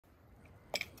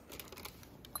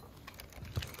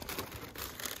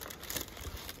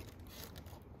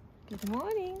Good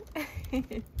morning!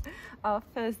 Our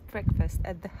first breakfast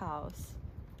at the house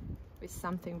with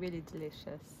something really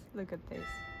delicious. Look at this.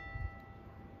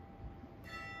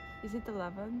 Is it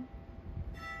 11?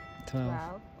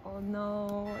 12? Oh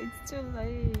no, it's too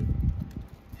late.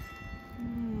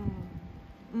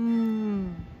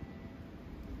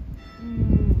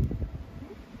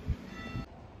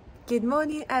 Good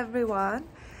morning, everyone.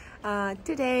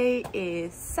 Today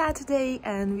is Saturday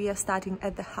and we are starting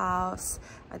at the house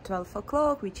at 12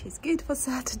 o'clock, which is good for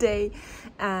Saturday.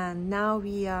 And now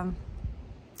we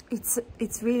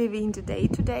it's really windy day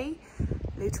today,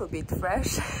 little bit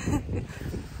fresh.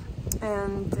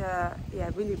 And yeah,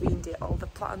 really windy.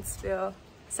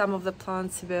 Some of the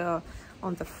plants were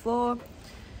on the floor,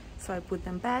 so I put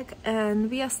them back.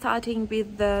 And we are starting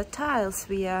with the tiles.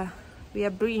 We are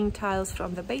bringing tiles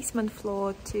from the basement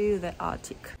floor to the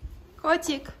attic.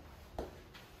 Котик!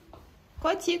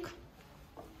 Котик!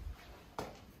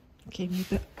 Okay,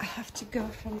 maybe I have to go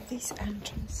from this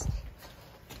entrance.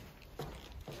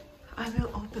 I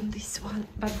will open this one,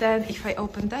 but then if I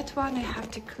open that one, I have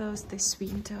to close this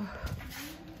window.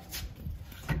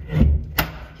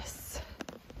 Yes.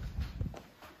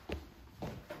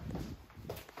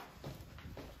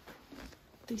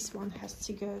 This one has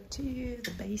to go to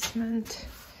the basement.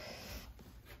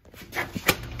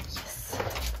 Yes.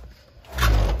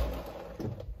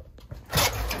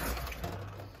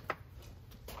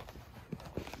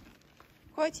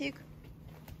 Котик.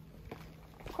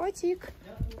 Котик.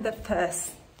 The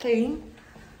first thing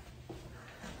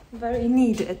very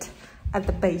needed at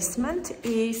the basement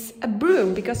is a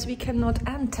broom, because we cannot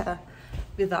enter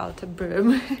without a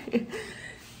broom.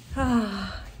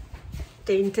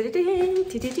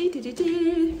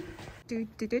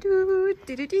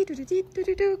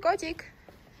 Котик,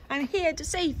 I'm here to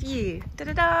save you.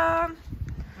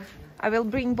 I will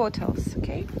bring bottles,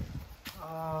 okay?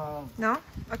 No?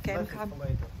 Okay, I'm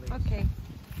coming. Okay.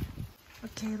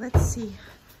 Okay, let's see.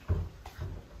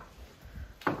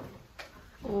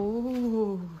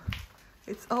 Oh,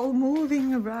 it's all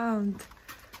moving around.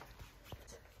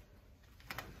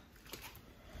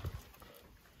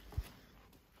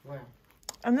 Where?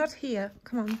 I'm not here.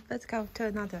 Come on, let's go to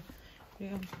another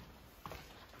room.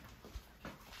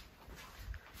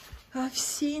 I've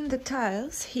seen the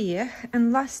tiles here,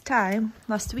 and last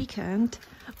weekend,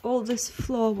 all this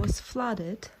floor was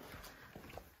flooded.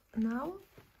 Now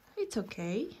it's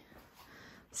okay.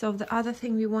 So the other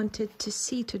thing we wanted to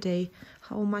see today,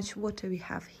 how much water we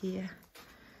have here,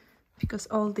 because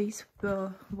all this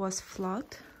was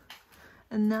flood,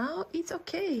 and now it's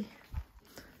okay.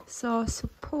 So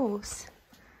suppose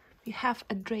we have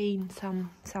a drain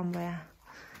somewhere.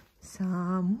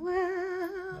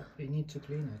 We need to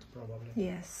clean it, probably.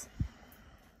 Yes.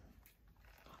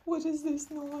 What is this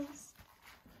noise?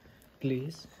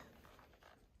 Please.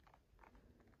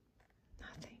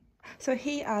 Nothing. So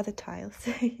here are the tiles.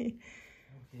 Okay,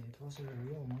 it was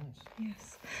real nice.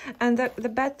 Yes. And the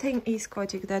bad thing is,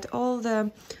 Kotik, that all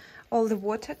the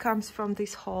water comes from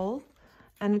this hole,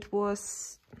 and it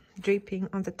was dripping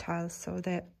on the tiles, so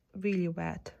they're really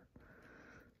wet.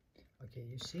 Okay,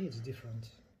 you see it's different.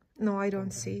 No, I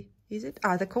don't see. Is it?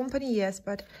 Ah, the company, yes,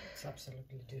 but it's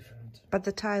absolutely different. But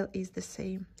the tile is the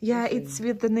same. Yeah, it's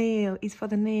with the nail. It's for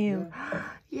the nail. Yeah.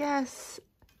 Yes.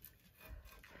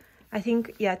 I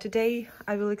think, yeah, today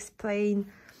I will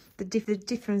explain the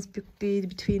difference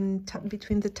between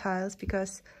the tiles,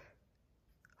 because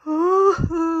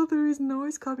there is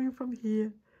noise coming from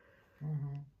here.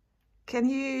 Can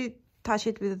you touch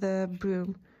it with the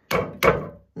broom?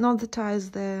 Not the tiles,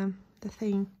 the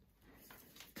thing.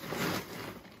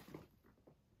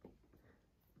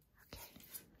 Okay.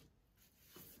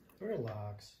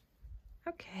 Relax.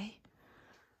 Okay.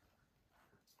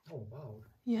 Oh wow.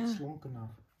 Yeah. It's long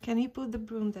enough. Can you put the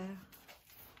broom there?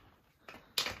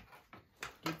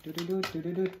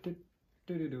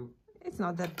 It's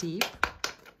not that deep.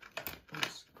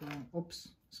 Oops,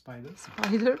 spider.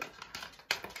 Spider.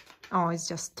 Oh, it's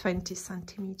just 20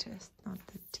 centimeters, not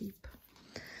that deep.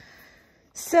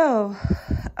 So,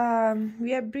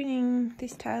 we are bringing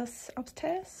these tiles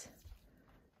upstairs.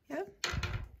 Yeah?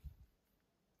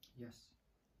 Yes.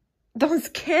 Don't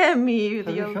scare me with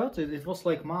Have your... you heard it? It was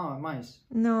like mice.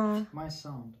 No. Mice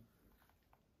sound.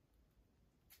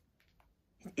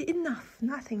 Enough.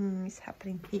 Nothing is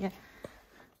happening here.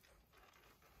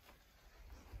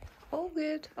 All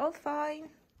good. All fine.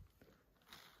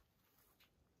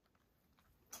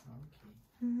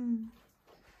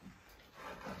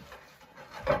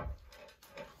 Okay.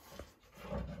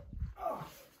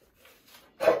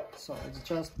 So it's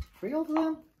just 3 of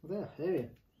them? They're heavy.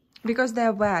 Because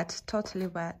they're wet, totally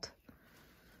wet.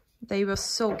 They were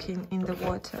soaking in the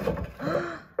water.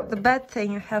 The bad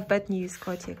thing, I have bad news,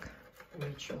 Kotik.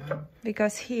 Which one?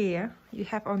 Because here you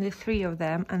have only 3 of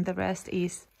them and the rest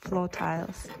is floor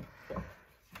tiles.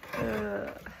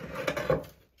 I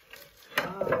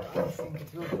think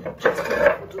it will be just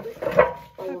enough for today.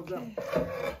 All of them.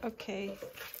 Okay.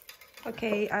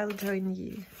 Okay, I'll join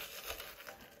you.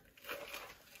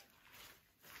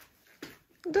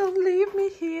 Don't leave me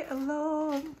here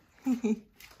alone.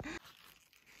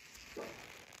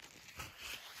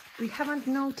 We haven't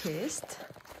noticed,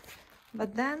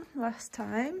 but then last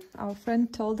time our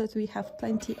friend told that we have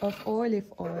plenty of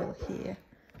olive oil here.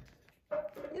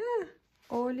 Yeah,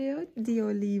 olio di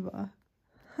oliva.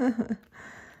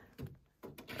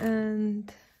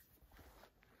 And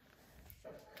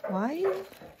wine.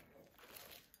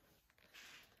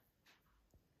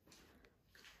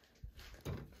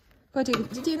 But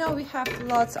did you know we have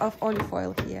lots of olive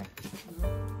oil here?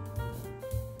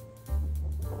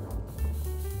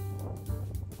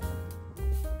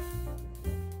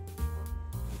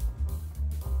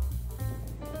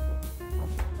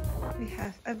 We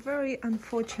have a very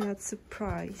unfortunate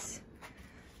surprise.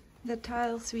 The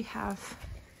tiles we have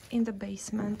in the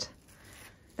basement,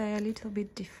 they're a little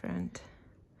bit different.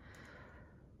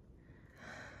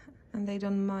 And they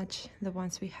don't match the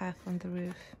ones we have on the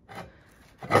roof.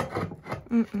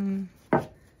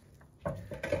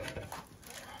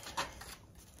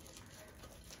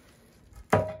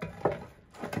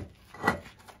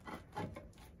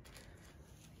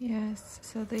 Yes,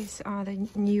 so these are the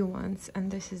new ones,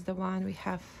 and this is the one we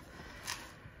have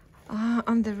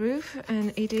on the roof,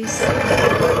 and it is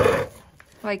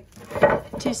like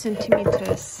 2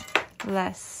 centimeters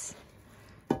less,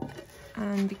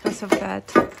 and because of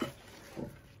that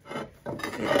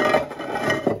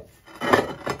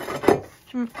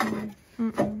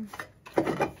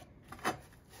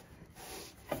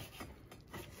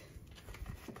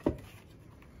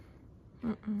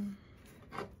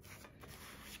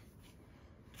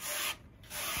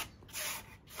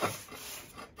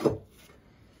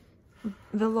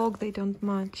the log, they don't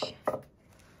match.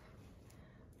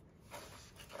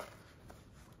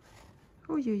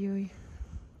 Oy, oy, oy.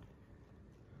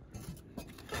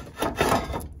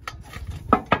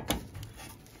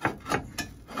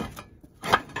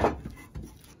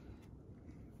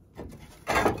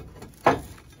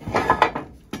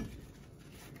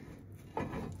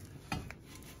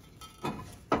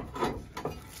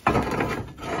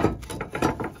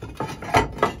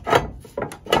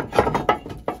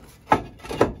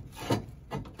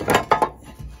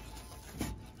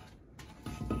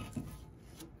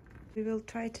 We will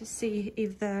try to see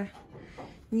if the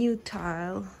new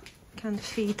tile can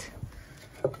fit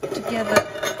together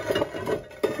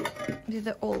with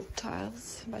the old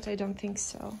tiles, but I don't think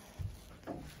so.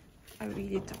 I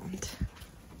really don't.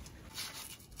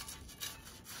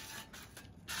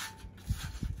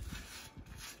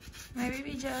 Maybe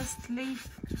we just leave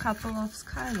a couple of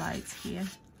skylights here.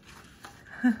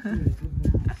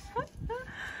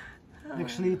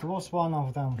 Actually, it was one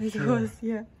of them. It was,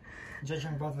 yeah.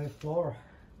 Judging by the floor.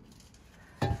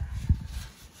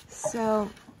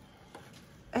 So,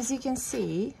 as you can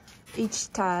see,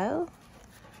 each tile,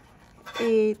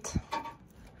 it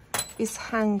is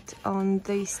hanged on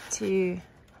these 2,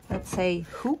 let's say,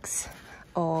 hooks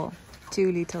or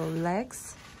 2 little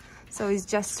legs. So it's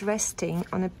just resting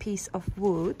on a piece of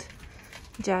wood,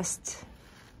 just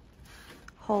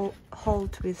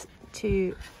hold with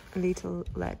 2 little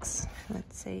legs,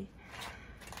 let's say.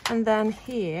 And then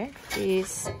here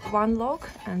is one log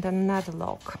and another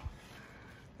log,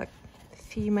 like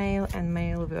female and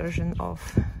male version of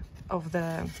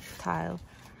the tile.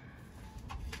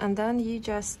 And then you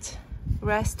just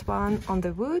rest one on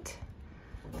the wood.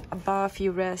 Above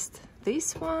you rest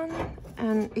this one,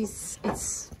 and it's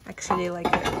actually like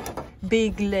a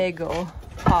big Lego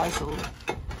puzzle.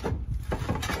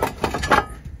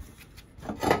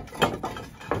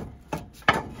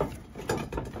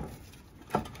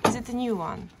 Is it a new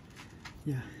one?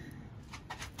 Yeah.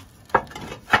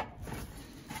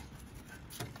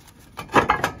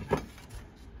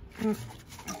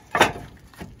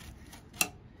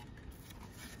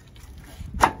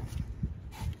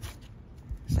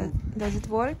 Does it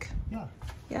work? Yeah.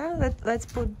 Yeah, let's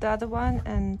put the other one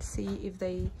and see if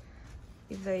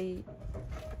they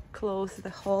close the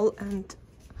hole and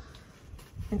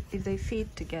if they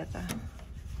fit together.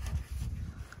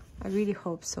 I really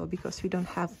hope so, because we don't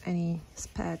have any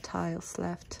spare tiles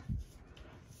left.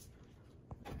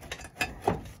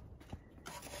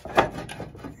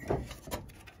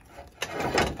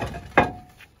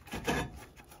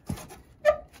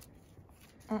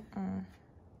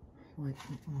 Why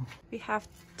We have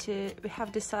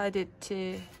decided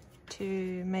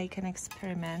to make an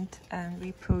experiment, and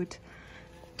we put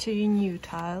 2 new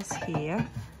tiles here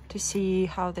to see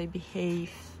how they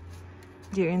behave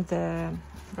during the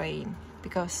rain,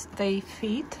 because they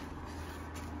fit,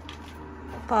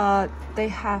 but they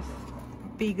have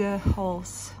bigger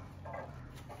holes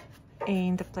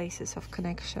in the places of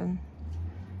connection,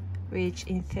 which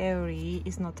in theory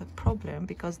is not a problem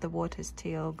because the water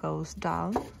still goes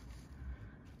down,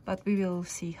 but we will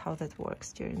see how that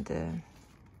works during the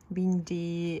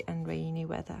windy and rainy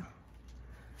weather.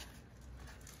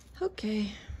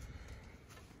 Okay,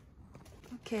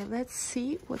 let's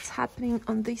see what's happening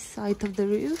on this side of the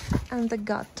roof and the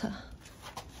gutter.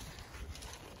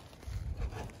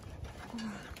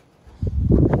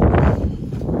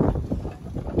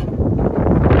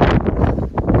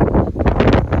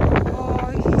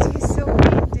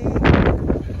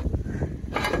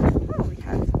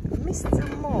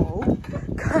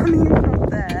 Coming from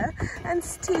there and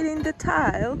stealing the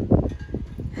tile.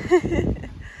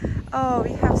 Oh,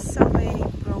 we have so many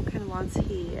broken ones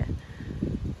here.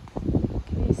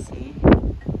 Can you see?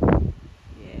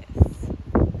 Yes.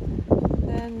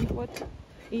 Then what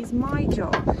is my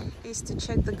job is to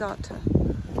check the gutter.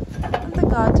 And the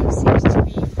gutter seems to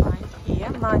be fine here,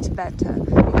 much better,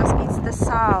 because it's the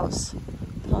south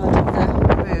part of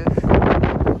the roof.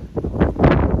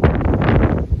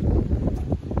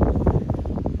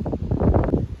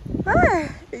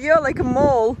 You're like a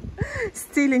mole,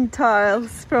 stealing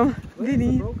tiles from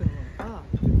beneath.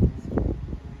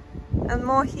 And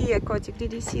more here, Kotik,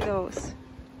 did you see those?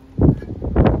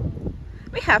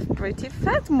 We have pretty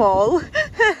fat mole.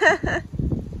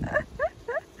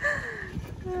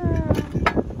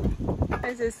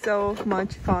 This is so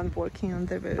much fun working on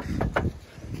the roof.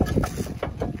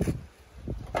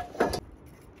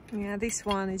 Yeah, this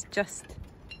one is just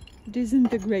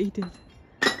disintegrated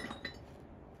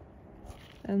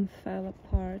and fell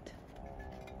apart.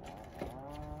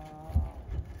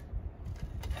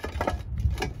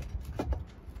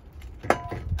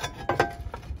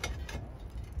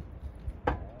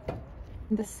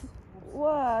 This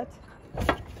what?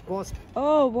 Wasp.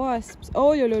 Oh, wasps.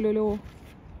 Oh, yo, lo, lo, lo.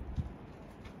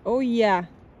 Oh, yeah.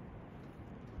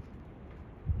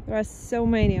 There are so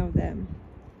many of them.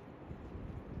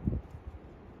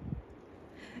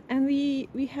 And we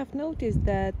have noticed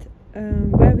that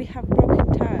where we have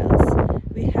broken tiles,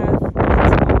 we have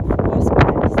lots of wasp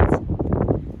nests.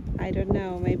 I don't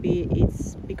know, maybe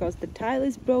it's because the tile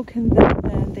is broken that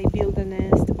then they build a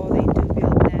nest, or they do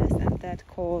build a nest and that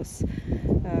cause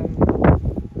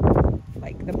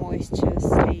like the moisture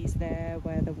stays there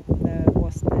where the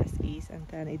wasp nest is and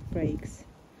then it breaks.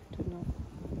 I don't know.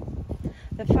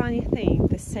 The funny thing,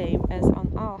 the same as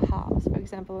on our house, for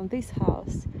example on this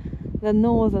house, the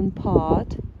northern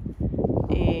part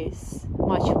is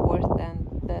much worse than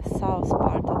the south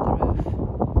part of the roof.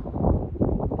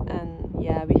 And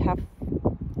yeah, we have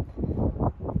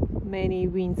many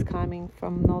winds coming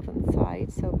from northern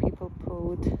side, so people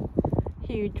put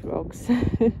huge rocks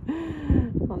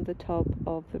on the top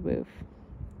of the roof,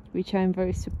 which I'm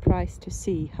very surprised to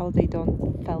see how they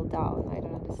don't fall down. I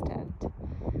don't understand.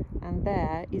 And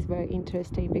there is very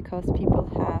interesting because people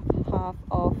have half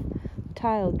of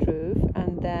tiled roof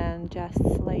and then just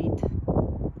slate,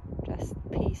 just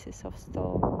pieces of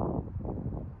stone.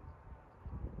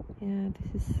 Yeah,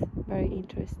 this is very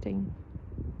interesting.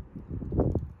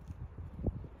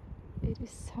 It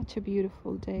is such a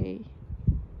beautiful day.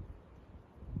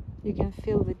 You can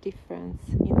feel the difference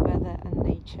in weather and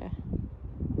nature.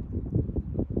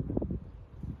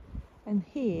 And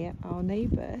here our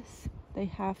neighbors, they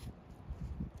have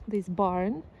this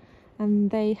barn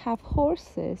and they have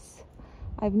horses.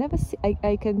 I've never seen,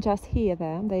 I can just hear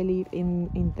them. They live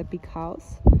in the big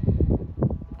house.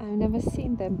 I've never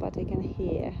seen them, but I can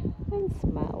hear and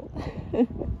smell.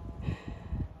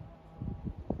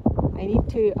 I need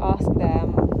to ask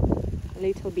them a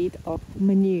little bit of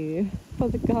manure for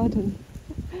the garden.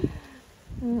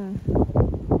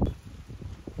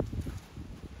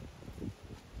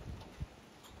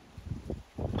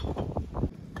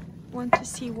 Want to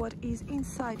see what is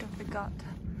inside of the gutter.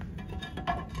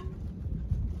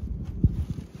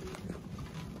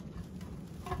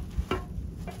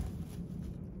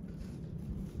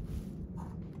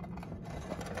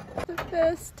 The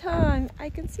first time I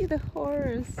can see the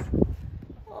horse.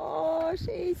 Oh,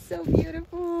 she is so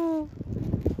beautiful.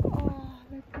 Oh,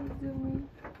 let me zoom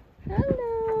in.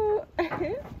 Hello.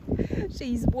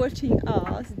 She's watching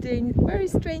us doing very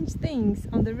strange things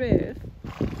on the roof.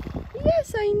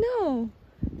 Yes, I know.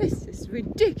 This is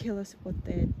ridiculous what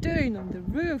they're doing on the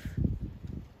roof.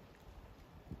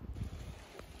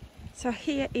 So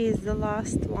here is the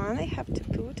last one I have to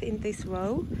put in this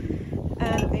row,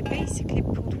 and I basically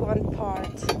put one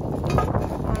part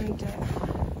under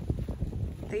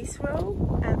this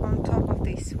row and on top of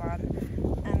this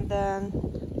one, and then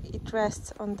it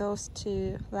rests on those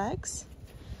two legs,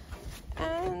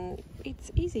 and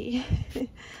it's easy.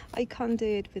 I can't do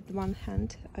it with one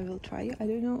hand. I will try. I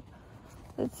don't know.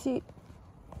 Let's see.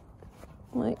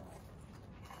 Like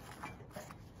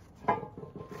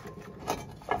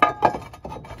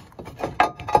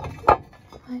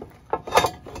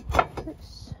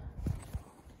this,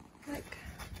 like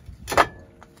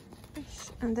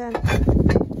this, and then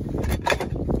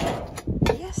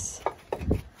yes,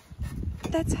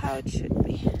 that's how it should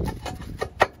be.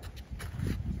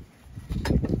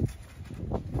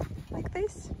 Like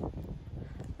this,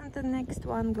 and the next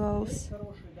one goes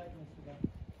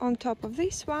on top of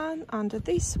this one, under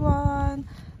this one,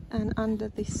 and under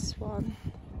this one.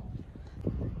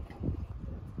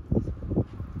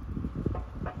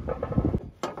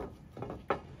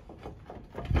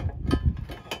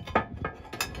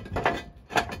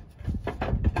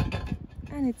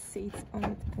 And it sits on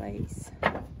its place.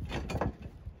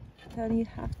 Then you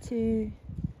have to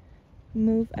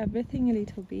move everything a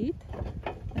little bit,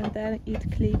 and then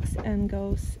it clicks and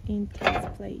goes into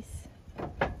its place.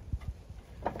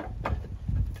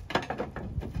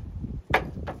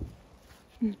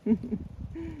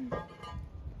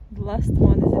 The last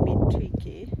one is a bit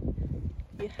tricky.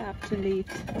 You have to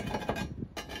lift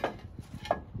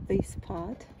this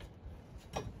part.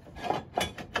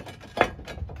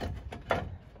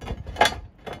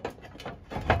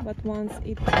 But once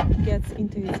it gets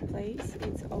into its place,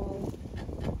 it's all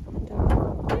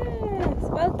done. Yes!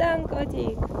 Well done,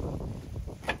 Kotik!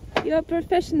 You're a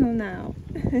professional now.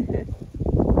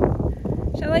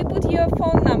 Shall I put your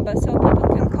phone number so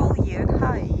people can call you and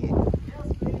hire you? Yes,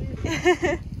 please.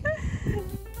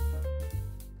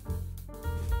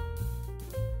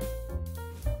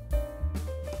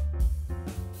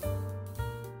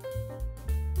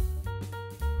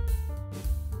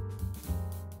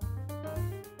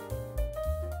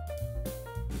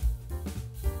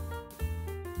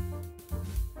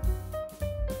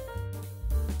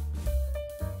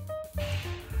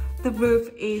 The roof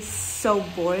is so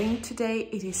boring today.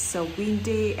 It is so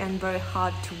windy and very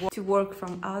hard to work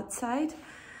from outside.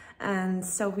 And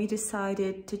so we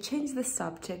decided to change the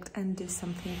subject and do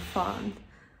something fun.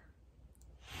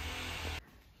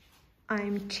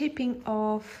 I'm chipping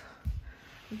off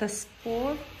the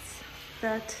sports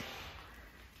that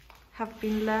have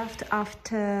been left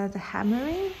after the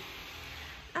hammering.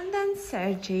 And then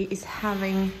Sergey is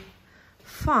having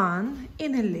fun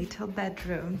in a little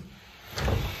bedroom.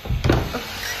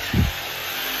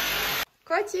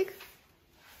 Kotik,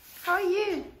 how are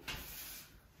you?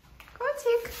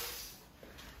 Kotik.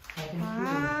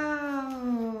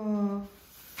 Wow.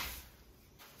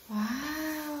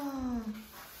 Wow.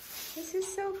 This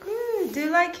is so good. Do you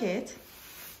like it?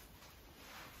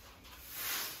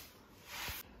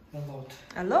 A lot.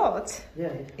 A lot?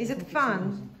 Yeah. Is it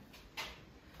fun?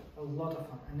 A lot of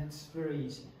fun, and it's very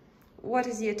easy. What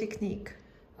is your technique?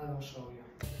 I will show you.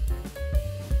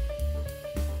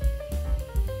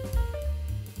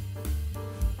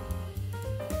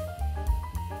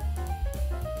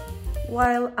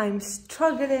 While I'm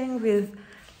struggling with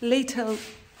little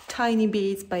tiny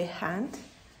beads by hand,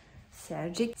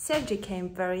 Sergey came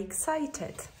very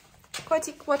excited.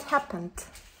 Kotik, what happened?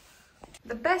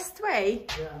 The best way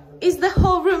is the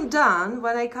whole room done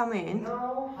when I come in?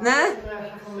 No, Nah? I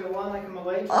have only one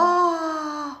accumulator.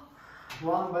 Oh!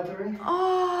 One battery.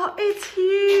 Oh, it's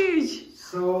huge!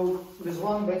 So with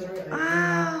one battery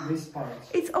I clean this part.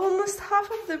 It's almost half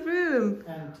of the room.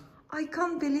 And I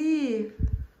can't believe.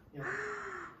 yeah,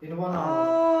 in 1 hour.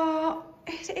 Oh,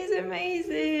 it is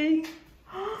amazing.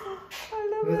 I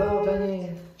love Without it. any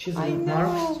chiseling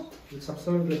marks, it's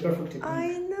absolutely perfect technique. I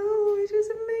know, it is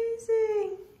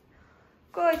amazing.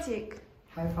 Kotik,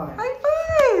 High five. high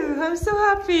five! I'm so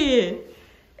happy.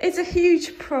 It's a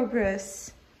huge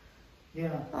progress.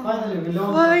 Yeah, finally we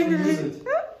learned how to use it.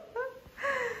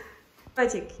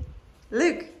 Kotik,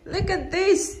 look at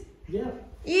this. Yeah.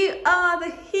 You are the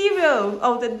hero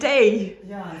of the day.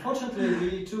 Yeah, unfortunately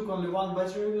we took only one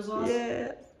battery with us.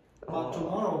 Yeah. But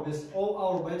tomorrow, with all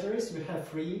our batteries we have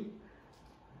 3,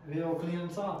 we will clean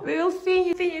it up. We will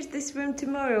finish this room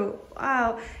tomorrow.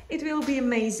 Wow, it will be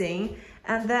amazing.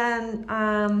 And then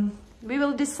we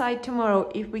will decide tomorrow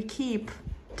if we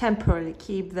temporarily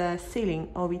keep the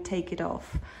ceiling or we take it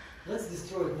off. Let's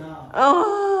destroy it now.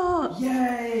 Oh!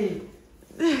 Yay!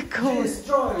 Cool.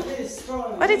 Destroy!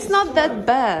 But it's not that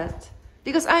bad.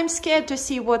 Because I'm scared to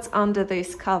see what's under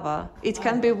this cover. It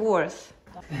can be worse.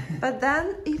 But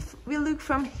then if we look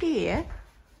from here,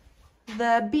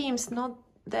 the beams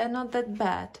they're not that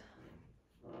bad.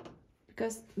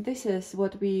 Because this is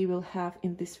what we will have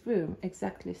in this room,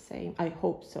 exactly same. I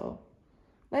hope so.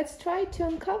 Let's try to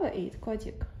uncover it,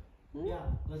 Kotik. Yeah,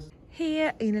 let's...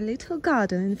 Here in a little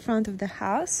garden in front of the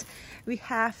house, we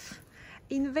have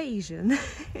invasion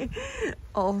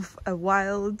of a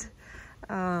wild,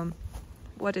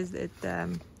 what is it,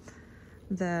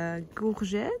 the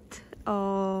courgette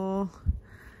or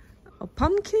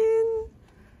pumpkin.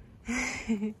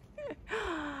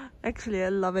 Actually, I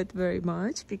love it very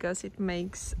much because it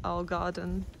makes our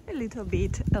garden a little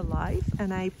bit alive.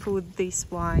 And I put this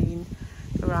vine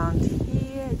around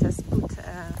here, just put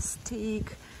a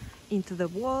stick into the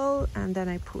wall and then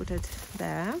I put it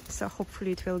there, so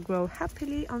hopefully it will grow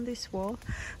happily on this wall.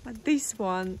 But this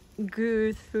one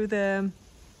grew through the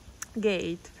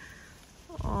gate.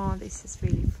 Oh, this is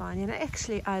really fun. And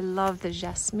actually I love the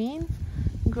jasmine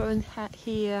growing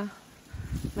here.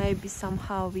 Maybe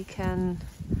somehow we can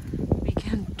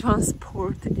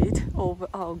transport it over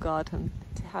our garden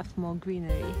to have more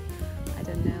greenery. I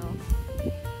don't know.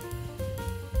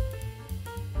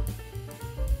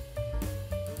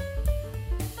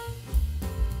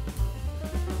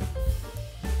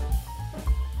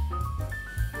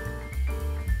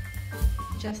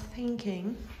 Just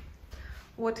thinking,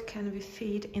 what can we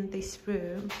feed in this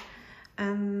room?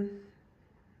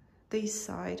 This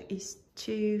side is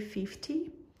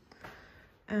 250,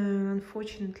 and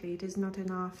unfortunately it is not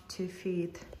enough to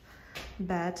feed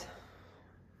bed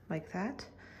like that,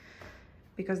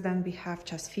 because then we have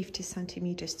just 50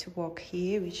 centimeters to walk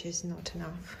here, which is not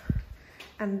enough.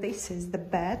 And this is the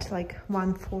bed, like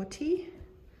 140.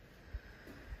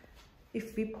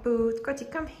 If we put,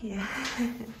 Kotik, come here.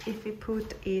 If we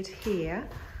put it here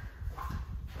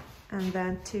and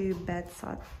then two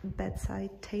bedside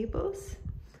tables,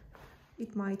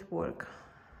 it might work.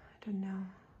 I don't know.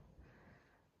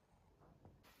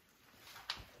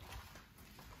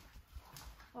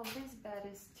 Oh, this bed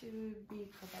is too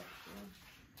big for that room.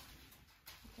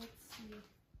 Let's see.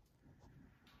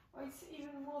 Oh, it's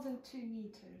even more than 2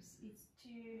 meters. It's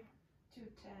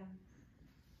 210.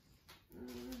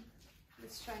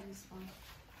 Let's try this one.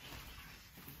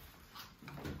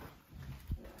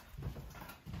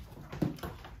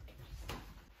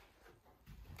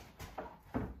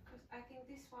 Because I think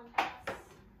this one has,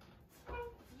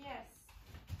 yes,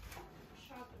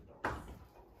 sharper doors.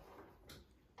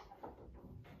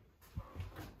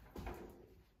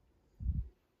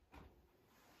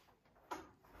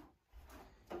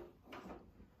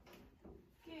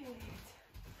 Good.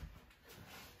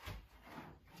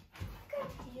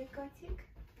 Come here, Kotik.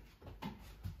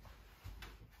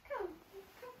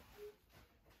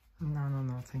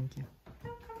 No, thank you.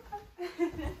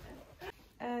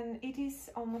 And it is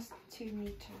almost 2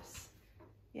 meters.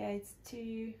 Yeah, it's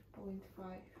 2.5.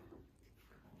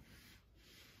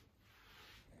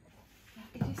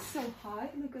 It is so high.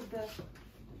 Look at the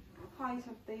height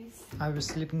of this. Are we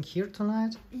sleeping here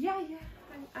tonight? Yeah,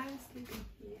 I'm sleeping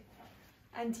here.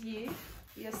 And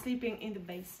you're sleeping in the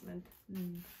basement.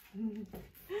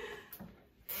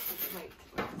 Wait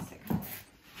a second.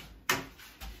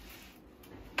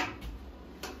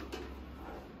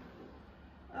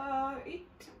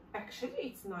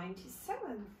 It's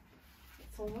 97.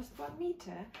 It's almost 1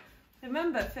 meter.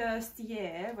 Remember first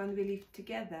year when we lived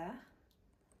together,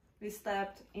 we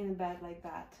slept in a bed like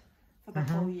that for the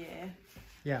whole year.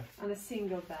 Yeah. On a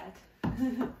single bed.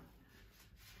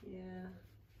 Yeah.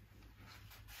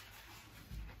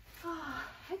 Oh,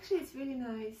 actually it's really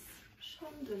nice.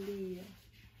 Chandelier.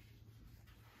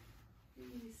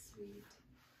 Really sweet.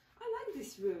 I like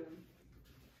this room.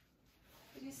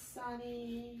 It is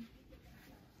sunny.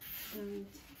 And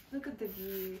look at the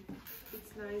view.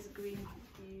 It's nice green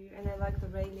view. And I like the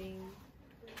railing.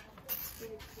 It's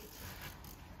really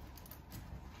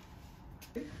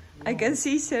pretty. I can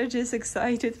see Serge's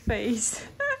excited face.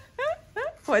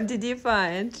 What did you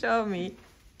find? Show me.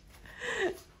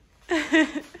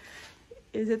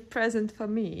 Is it present for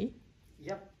me?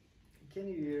 Yep. Can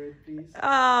you hear it, please?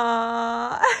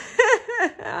 Ah.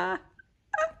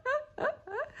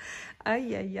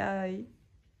 Ay, ay, ay.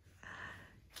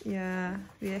 Yeah,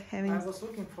 we are having... I was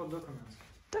looking for documents.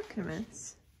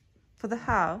 Documents? For the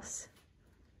house?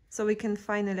 So we can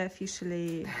finally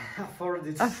officially... Afford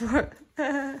it.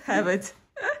 Have it.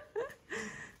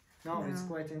 No, it's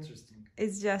quite interesting.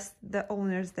 It's just the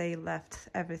owners, they left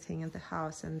everything in the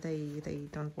house and they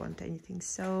don't want anything.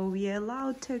 So we are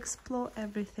allowed to explore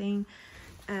everything.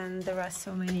 And there are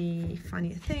so many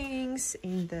funny things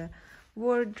in the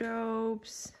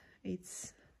wardrobes.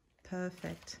 It's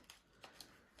perfect.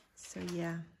 So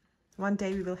yeah, one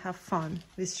day we will have fun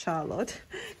with Charlotte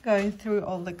going through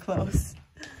all the clothes.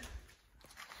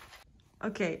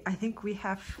 Okay, I think we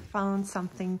have found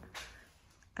something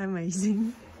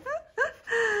amazing.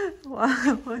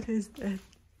 Wow, what is that?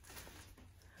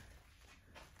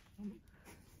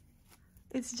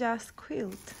 It's just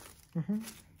quilt. Mm-hmm.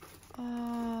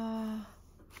 Oh,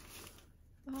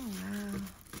 oh wow.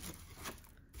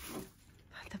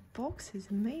 But the box is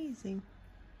amazing.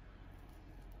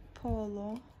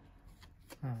 Polo.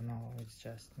 Oh no, it's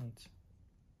just neat.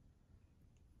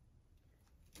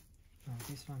 Oh,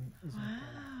 this one is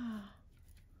Wow.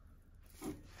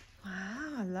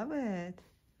 Wow, I love it.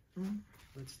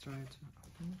 Let's try to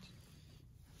open it.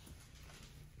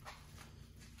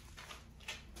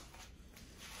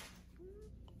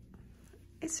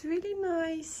 It's really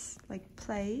nice, like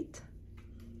plate.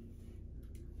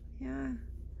 Yeah,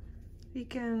 we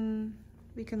can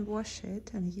wash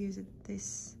it and use it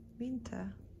this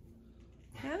winter.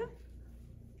 Yeah,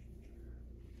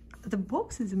 the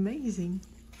box is amazing.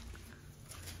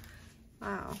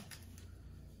 Wow.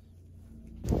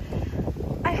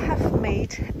 I have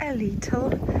made a little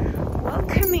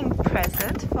welcoming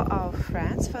present for our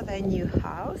friends for their new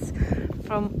house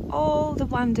from all the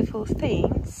wonderful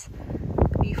things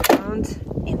we found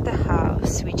in the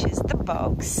house, which is the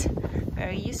box,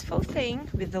 very useful thing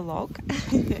with the lock.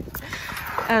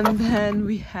 And then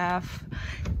we have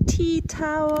tea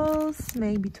towels,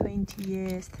 maybe 20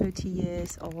 years, 30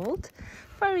 years old,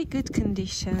 very good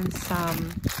condition,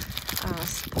 some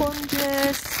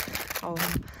sponges,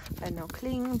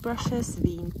 cleaning brushes,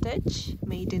 vintage,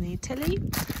 made in Italy,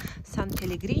 San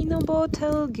Pellegrino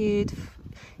bottle, good,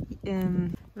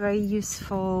 very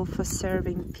useful for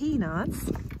serving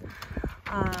peanuts,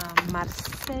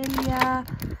 Marsiglia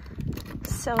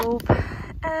soap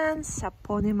and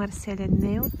sapone Marsiglia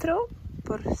neutro,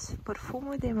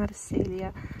 profumo de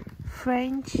Marsiglia,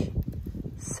 French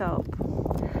soap.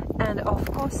 And of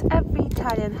course every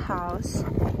Italian house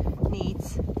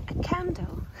needs a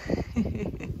candle.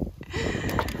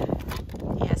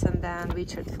 Yes, and then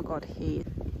Richard forgot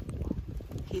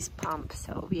his pump,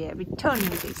 so we are returning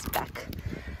this back.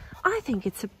 I think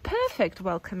it's a perfect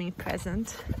welcoming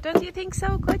present. Don't you think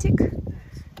so, Kotik?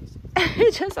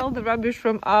 Just all the rubbish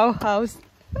from our house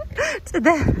to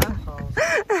their house.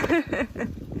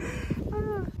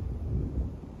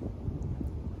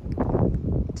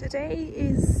 Today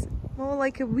is more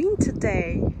like a winter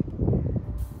day,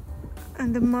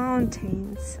 and the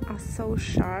mountains are so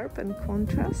sharp and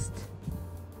contrast.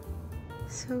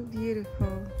 So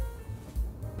beautiful.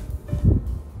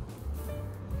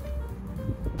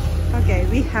 Okay,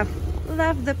 we have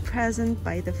left the present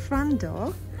by the front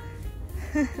door.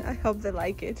 I hope they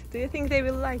like it. Do you think they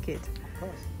will like it? Of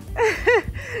course.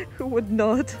 Who would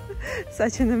not?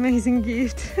 Such an amazing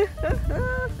gift.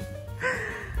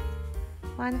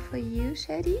 One for you,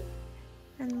 Sherry,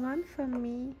 and one for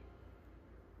me.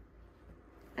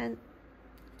 And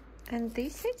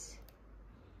this is?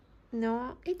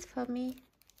 No, it's for me.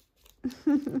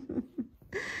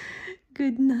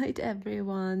 Good night,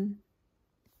 everyone.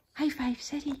 High five,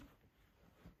 Sherry.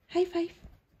 High five.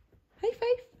 High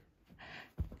five.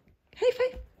 High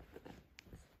five.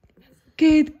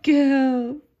 Good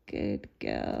girl. Good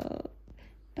girl.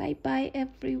 Bye bye,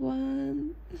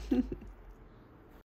 everyone.